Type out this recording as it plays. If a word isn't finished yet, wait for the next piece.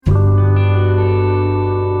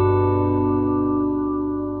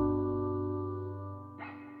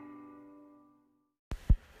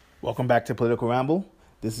Welcome back to Political Ramble.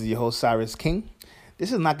 This is your host, Siris King.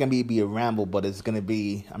 This is not going to be a ramble, but it's going to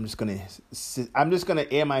be, I'm just going to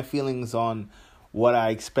air my feelings on what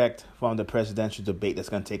I expect from the presidential debate that's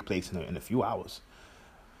going to take place in a few hours.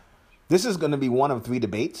 This is going to be one of three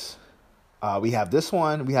debates. We have this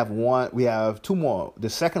one, we have two more. The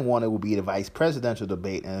second one, it will be the vice presidential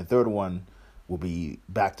debate, and the third one will be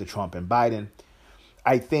back to Trump and Biden.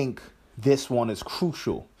 I think this one is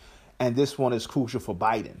crucial, and this one is crucial for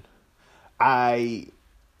Biden.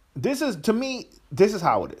 This is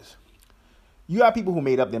how it is. You have people who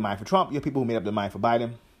made up their mind for Trump. You have people who made up their mind for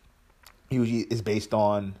Biden. Usually it's based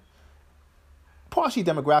on partially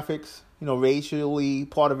demographics, racially.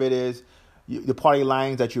 Part of it is the party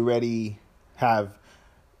lines that you already have,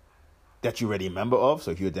 that you're already a member of. So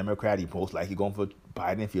if you're a Democrat, you're most likely going for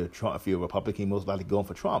Biden. If you're a Republican, you're most likely going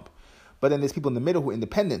for Trump. But then there's people in the middle who are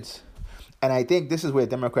independents. And I think this is where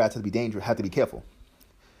Democrats have to be careful.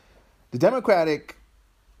 The Democratic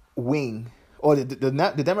wing, or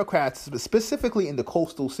the Democrats specifically in the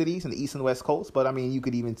coastal cities in the East and West Coast, but I mean, you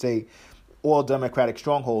could even say all Democratic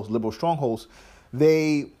strongholds, liberal strongholds,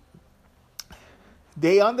 they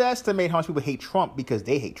underestimate how much people hate Trump because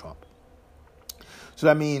they hate Trump. So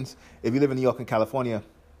that means if you live in New York and California,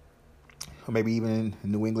 or maybe even in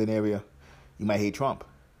the New England area, you might hate Trump,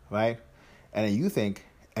 right? And then you think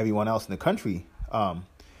everyone else in the country,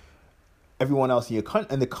 everyone else in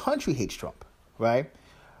the country hates Trump, right?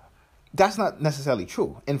 That's not necessarily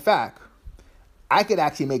true. In fact, I could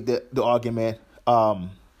actually make the argument.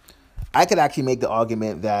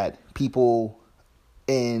 That people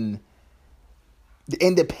in the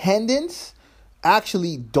independents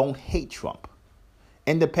actually don't hate Trump.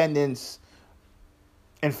 Independents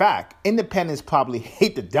probably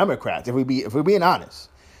hate the Democrats. If we're being honest,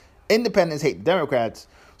 independents hate the Democrats.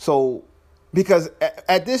 So, because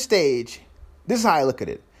at this stage, this is how I look at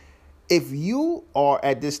it. If you are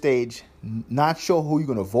at this stage not sure who you're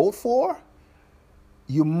going to vote for,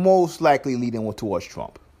 you're most likely leaning towards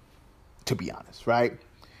Trump, to be honest, right?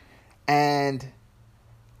 And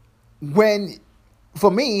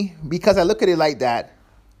for me, because I look at it like that,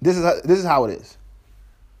 this is how it is.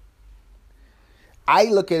 I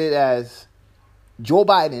look at it as Joe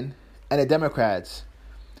Biden and the Democrats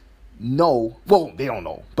they don't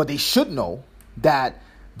know, but they should know that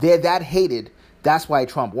they're that hated. That's why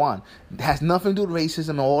Trump won. It has nothing to do with racism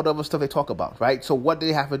and all the other stuff they talk about, right? So what do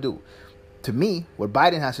they have to do? To me, what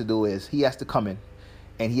Biden has to do is he has to come in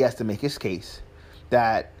and he has to make his case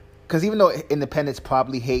that, because even though independents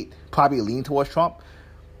probably lean towards Trump,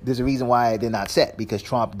 there's a reason why they're not set, because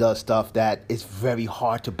Trump does stuff that is very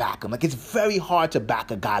hard to back him. Like, it's very hard to back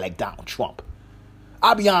a guy like Donald Trump.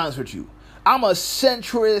 I'll be honest with you. I'm a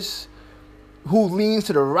centrist who leans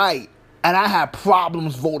to the right, and I have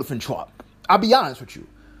problems voting for Trump. I'll be honest with you.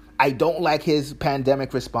 I don't like his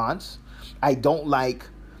pandemic response. I don't like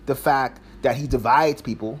the fact that he divides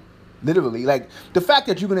people, literally. Like, the fact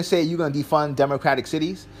that you're going to say you're going to defund Democratic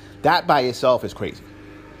cities, that by itself is crazy.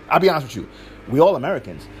 I'll be honest with you. We all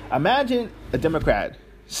Americans. Imagine a Democrat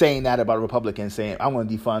saying that about a Republican, saying, I'm going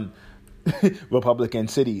to defund Republican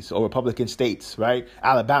cities or Republican states, right?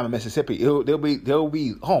 Alabama, Mississippi. There'll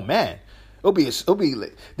be, oh man.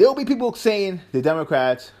 There'll be people saying the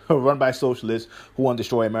Democrats are run by socialists who want to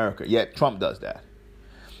destroy America. Yet Trump does that.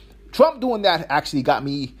 Trump doing that actually got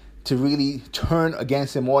me to really turn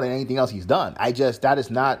against him more than anything else he's done. That is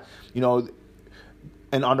not,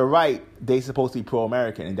 and on the right, they're supposed to be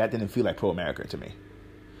pro-American, and that didn't feel like pro-America to me.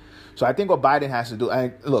 So I think what Biden has to do,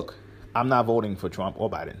 and look, I'm not voting for Trump or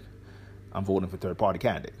Biden. I'm voting for third-party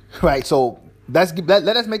candidate, right? So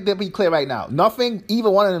let us make that be clear right now. Nothing either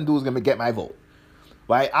one of them do is going to get my vote,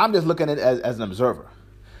 right? I'm just looking at it as an observer.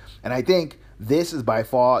 And I think this is by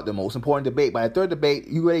far the most important debate. By the third debate,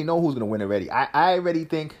 you already know who's going to win already. I already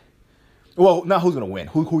think, well, not who's going to win,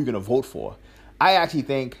 who you're going to vote for. I actually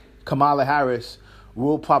think Kamala Harris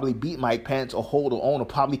will probably beat Mike Pence or hold her own, or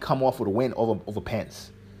probably come off with a win over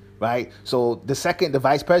Pence, right? So the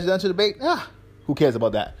vice presidential debate, who cares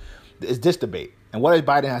about that? It's this debate. And what does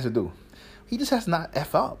Biden has to do? He just has to not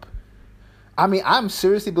F up. I mean, I'm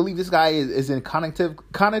seriously believe this guy is in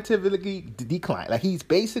cognitively decline. Like, he's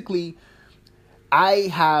basically, I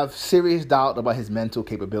have serious doubt about his mental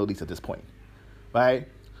capabilities at this point, right?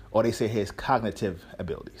 Or they say his cognitive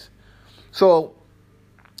abilities. So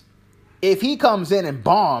if he comes in and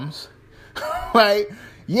bombs, right?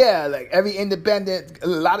 Yeah, like a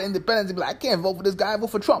lot of independents be like, I can't vote for this guy, I vote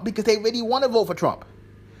for Trump, because they really want to vote for Trump.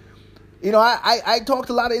 I talked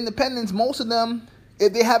to a lot of independents. Most of them,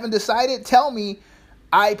 if they haven't decided, tell me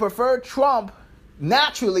I prefer Trump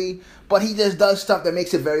naturally, but he just does stuff that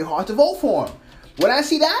makes it very hard to vote for him. When I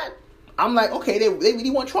see that, I'm like, okay, they really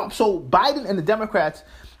want Trump. So Biden and the Democrats,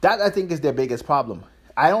 that I think is their biggest problem.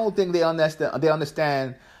 I don't think they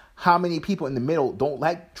understand how many people in the middle don't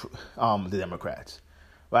like the Democrats,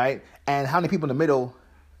 right? And how many people in the middle,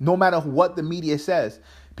 no matter what the media says,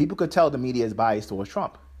 people could tell the media is biased towards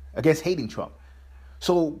Trump, against hating Trump.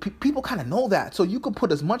 So people kind of know that. So you can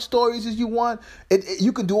put as much stories as you want.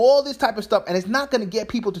 You can do all this type of stuff, and it's not going to get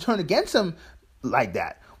people to turn against him like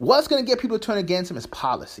that. What's going to get people to turn against him is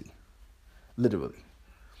policy. Literally,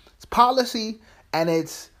 it's policy, and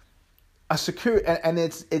it's a security, and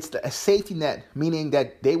it's a safety net, meaning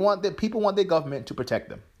that people want their government to protect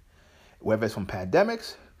them, whether it's from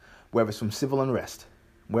pandemics, whether it's from civil unrest,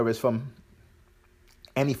 whether it's from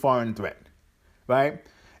any foreign threat, right?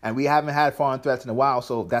 And we haven't had foreign threats in a while,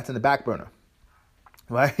 so that's in the back burner,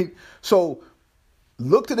 right? So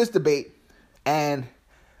look to this debate, and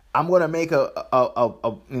I'm going to make I'm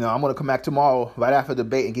going to come back tomorrow right after the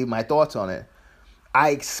debate and give my thoughts on it. I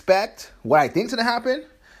expect what I think is going to happen.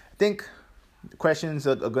 I think the questions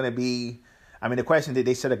are going to be, the questions that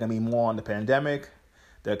they said are going to be more on the pandemic,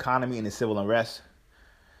 the economy, and the civil unrest.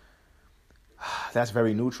 That's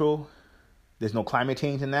very neutral. There's no climate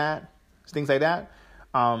change in that. Things like that.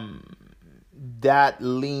 That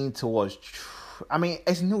lean towards,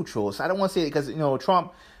 it's neutral. So I don't want to say it because,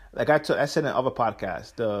 Trump, like I said in other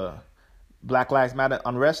podcasts, the Black Lives Matter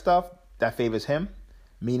unrest stuff, that favors him,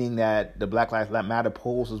 meaning that the Black Lives Matter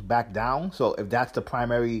polls is back down. So if that's the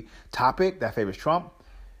primary topic, that favors Trump.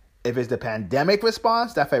 If it's the pandemic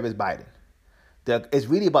response, that favors Biden. It's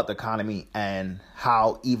really about the economy and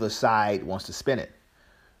how either side wants to spin it.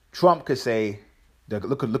 Trump could say,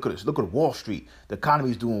 look at this, look at Wall Street, the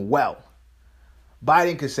economy is doing well.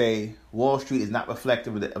 Biden could say, Wall Street is not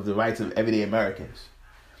reflective of the rights of everyday Americans.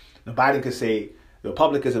 Now, Biden could say the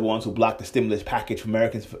Republicans are the ones who blocked the stimulus package for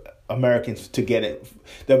Americans to get it.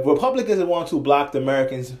 The Republicans are the ones who blocked the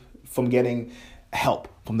Americans from getting help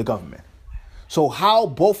from the government. So how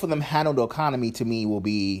both of them handle the economy, to me, will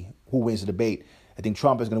be who wins the debate. I think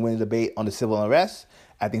Trump is going to win the debate on the civil unrest.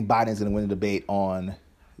 I think Biden is going to win the debate on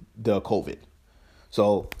the COVID.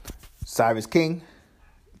 So, Siris King,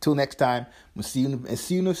 till next time, we'll see you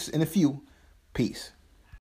in a few. Peace.